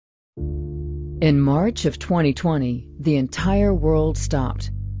In March of 2020, the entire world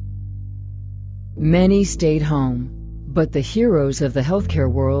stopped. Many stayed home, but the heroes of the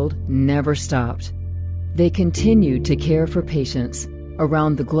healthcare world never stopped. They continued to care for patients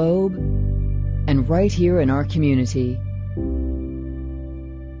around the globe and right here in our community.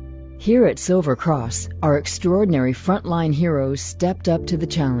 Here at Silver Cross, our extraordinary frontline heroes stepped up to the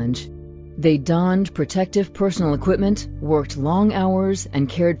challenge. They donned protective personal equipment, worked long hours, and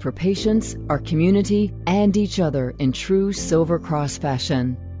cared for patients, our community, and each other in true Silver Cross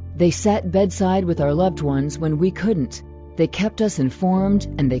fashion. They sat bedside with our loved ones when we couldn't. They kept us informed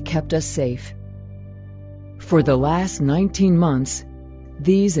and they kept us safe. For the last 19 months,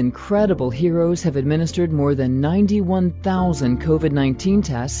 these incredible heroes have administered more than 91,000 COVID-19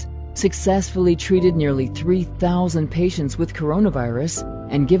 tests, successfully treated nearly 3,000 patients with coronavirus,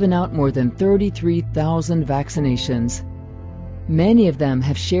 and given out more than 33,000 vaccinations. Many of them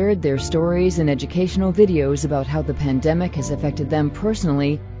have shared their stories and educational videos about how the pandemic has affected them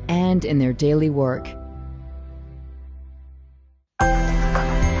personally and in their daily work.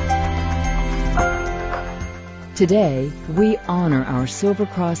 Today, we honor our Silver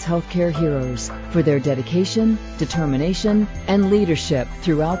Cross Healthcare heroes for their dedication, determination, and leadership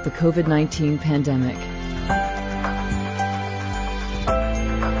throughout the COVID-19 pandemic.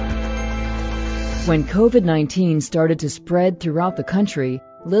 When COVID-19 started to spread throughout the country,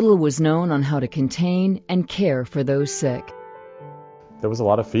 little was known on how to contain and care for those sick. There was a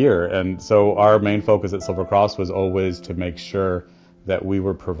lot of fear, and so our main focus at Silver Cross was always to make sure that we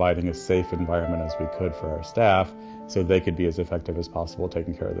were providing a safe environment as we could for our staff so they could be as effective as possible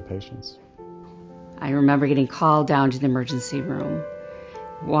taking care of the patients. I remember getting called down to the emergency room,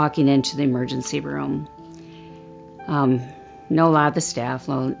 walking into the emergency room. Know a lot of the staff,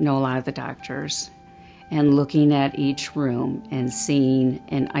 know a lot of the doctors, and looking at each room and seeing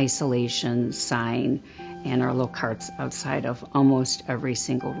an isolation sign and our little carts outside of almost every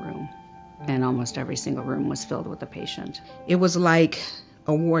single room. And almost every single room was filled with a patient. It was like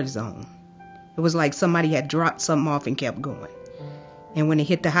a war zone. It was like somebody had dropped something off and kept going. And when it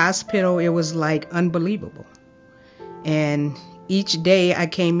hit the hospital, it was like unbelievable. And each day I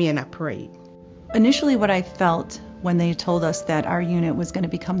came in, I prayed. Initially what I felt when they told us that our unit was going to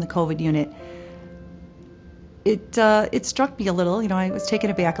become the COVID unit, it struck me a little. I was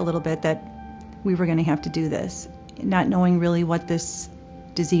taken aback a little bit that we were going to have to do this, not knowing really what this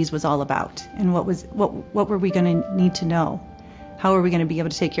disease was all about and what were we going to need to know. How are we going to be able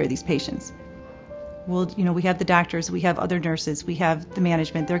to take care of these patients? Well, we have the doctors, we have other nurses, we have the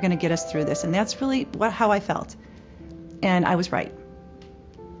management. They're going to get us through this, and that's really how I felt, and I was right.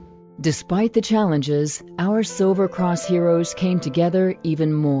 Despite the challenges, our Silver Cross heroes came together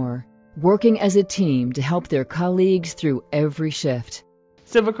even more, working as a team to help their colleagues through every shift.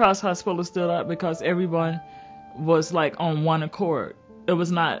 Silver Cross Hospital stood up because everyone was like on one accord. It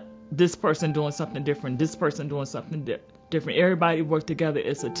was not this person doing something different, this person doing something different. Everybody worked together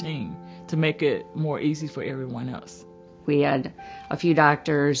as a team to make it more easy for everyone else. We had a few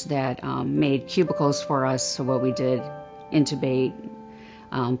doctors that made cubicles for us, so what we did, intubate,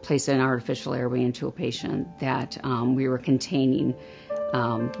 place an artificial airway into a patient, that we were containing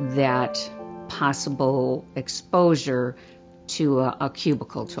that possible exposure to a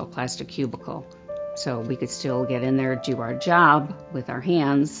cubicle, to a plastic cubicle. So we could still get in there, do our job with our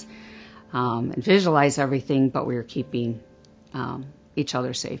hands, and visualize everything, but we were keeping each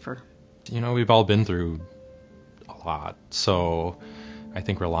other safer. We've all been through a lot, so I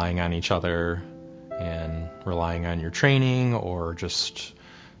think relying on each other and relying on your training, or just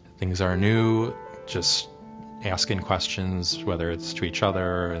things are new, just asking questions, whether it's to each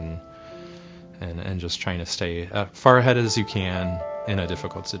other and just trying to stay far ahead as you can in a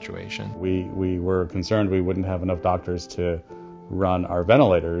difficult situation. We were concerned we wouldn't have enough doctors to run our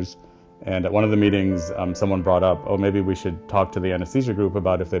ventilators, and at one of the meetings someone brought up, maybe we should talk to the anesthesia group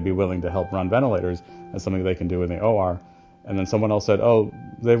about if they'd be willing to help run ventilators as something they can do in the OR. And then someone else said,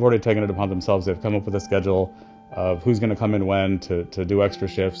 they've already taken it upon themselves. They've come up with a schedule of who's going to come in when to do extra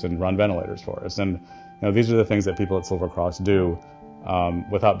shifts and run ventilators for us. And these are the things that people at Silver Cross do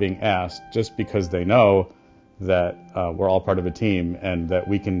without being asked, just because they know that we're all part of a team and that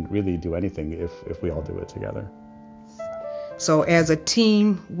we can really do anything if we all do it together. So as a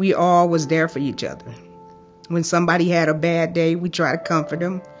team, we all was there for each other. When somebody had a bad day, we try to comfort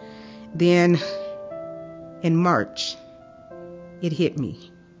them. Then in March, it hit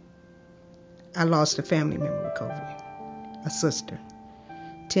me. I lost a family member with COVID, a sister.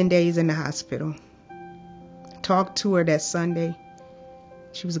 10 days in the hospital. Talked to her that Sunday.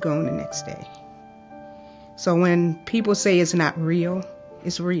 She was gone the next day. So when people say it's not real,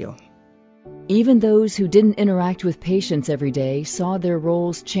 it's real. Even those who didn't interact with patients every day saw their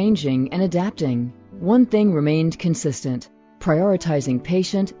roles changing and adapting. One thing remained consistent: prioritizing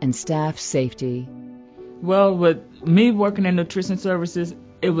patient and staff safety. Well, with me working in nutrition services,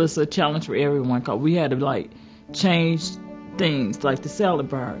 it was a challenge for everyone because we had to change things like the salad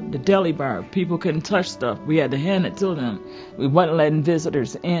bar, the deli bar. People couldn't touch stuff. We had to hand it to them. We wasn't letting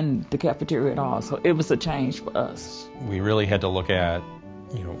visitors in the cafeteria at all, so it was a change for us. We really had to look at,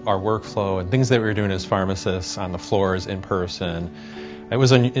 our workflow and things that we were doing as pharmacists on the floors in person. It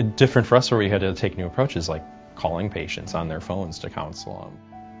was different for us where we had to take new approaches, like calling patients on their phones to counsel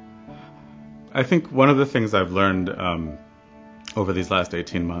them. I think one of the things I've learned over these last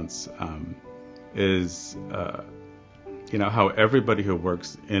 18 months is, how everybody who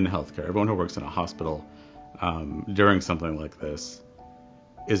works in healthcare, everyone who works in a hospital during something like this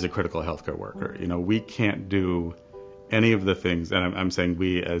is a critical healthcare worker. We can't do any of the things, and I'm saying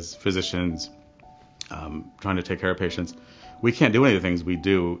we as physicians trying to take care of patients, we can't do any of the things we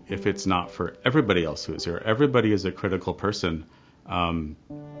do if it's not for everybody else who's here. Everybody is a critical person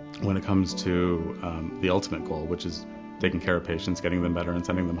when it comes to the ultimate goal, which is taking care of patients, getting them better, and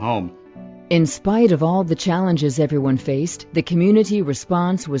sending them home. In spite of all the challenges everyone faced, the community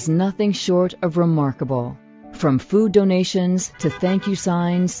response was nothing short of remarkable. From food donations to thank you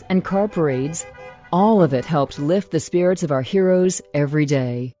signs and car parades, all of it helped lift the spirits of our heroes every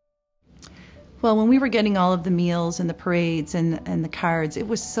day. Well, when we were getting all of the meals and the parades and the cards, it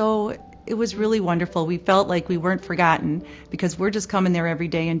was really wonderful. We felt like we weren't forgotten because we're just coming there every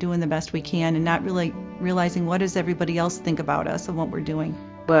day and doing the best we can and not really realizing what does everybody else think about us and what we're doing.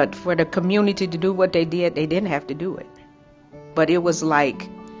 But for the community to do what they did, they didn't have to do it. But it was like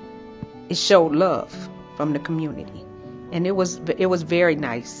it showed love from the community. And it was very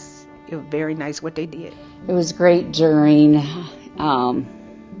nice. It was very nice what they did. It was great during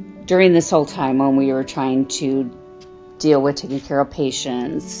this whole time when we were trying to deal with taking care of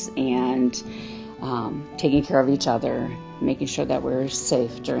patients and taking care of each other, making sure that we're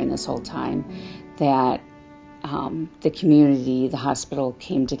safe during this whole time, that the community, the hospital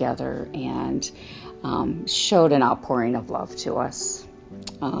came together and showed an outpouring of love to us.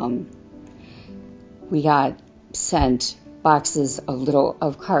 We got sent boxes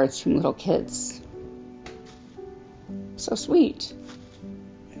of cards from little kids. So sweet.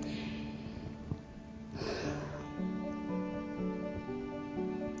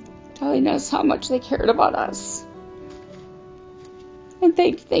 Telling us how much they cared about us and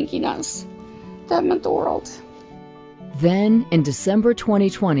thanking us. That meant the world. Then, in December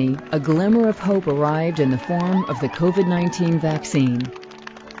 2020, a glimmer of hope arrived in the form of the COVID-19 vaccine.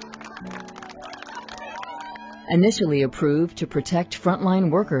 Initially approved to protect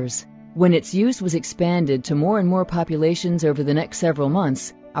frontline workers, when its use was expanded to more and more populations over the next several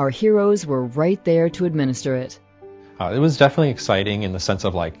months, our heroes were right there to administer it. It was definitely exciting in the sense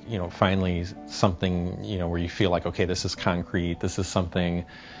of finally something, where you feel like, okay, this is concrete, this is something,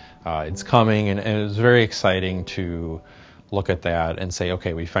 it's coming, and it was very exciting to look at that and say,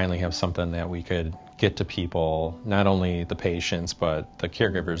 okay, we finally have something that we could get to people, not only the patients, but the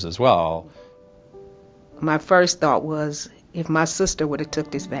caregivers as well. My first thought was, if my sister would have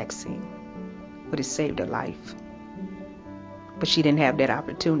took this vaccine, would have saved her life. But she didn't have that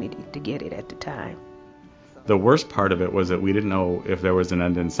opportunity to get it at the time. The worst part of it was that we didn't know if there was an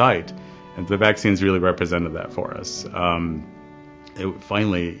end in sight, and the vaccines really represented that for us.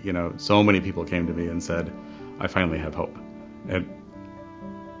 Finally, so many people came to me and said, I finally have hope.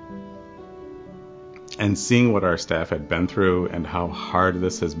 And seeing what our staff had been through and how hard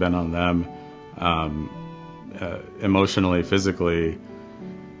this has been on them, emotionally, physically,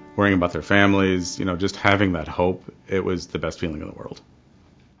 worrying about their families, just having that hope, it was the best feeling in the world.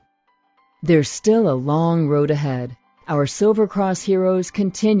 There's still a long road ahead. Our Silver Cross heroes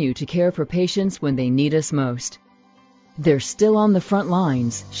continue to care for patients when they need us most. They're still on the front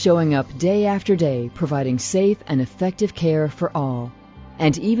lines, showing up day after day, providing safe and effective care for all.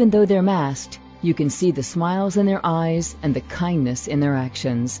 And even though they're masked, you can see the smiles in their eyes and the kindness in their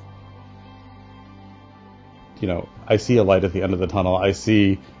actions. I see a light at the end of the tunnel. I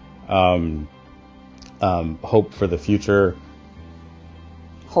see hope for the future.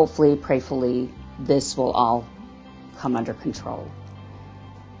 Hopefully, prayfully, this will all come under control.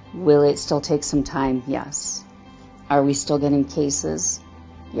 Will it still take some time? Yes. Are we still getting cases?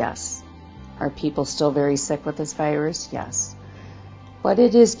 Yes. Are people still very sick with this virus? Yes. But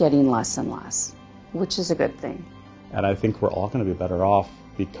it is getting less and less, which is a good thing. And I think we're all going to be better off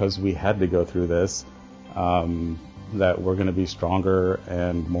because we had to go through this, that we're going to be stronger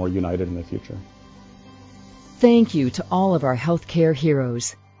and more united in the future. Thank you to all of our healthcare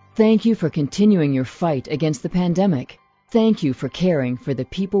heroes. Thank you for continuing your fight against the pandemic. Thank you for caring for the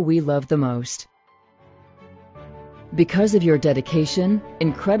people we love the most. Because of your dedication,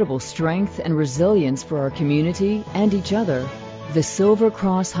 incredible strength, and resilience for our community and each other, the Silver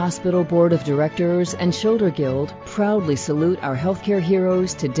Cross Hospital Board of Directors and Shoulder Guild proudly salute our healthcare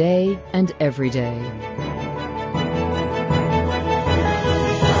heroes today and every day.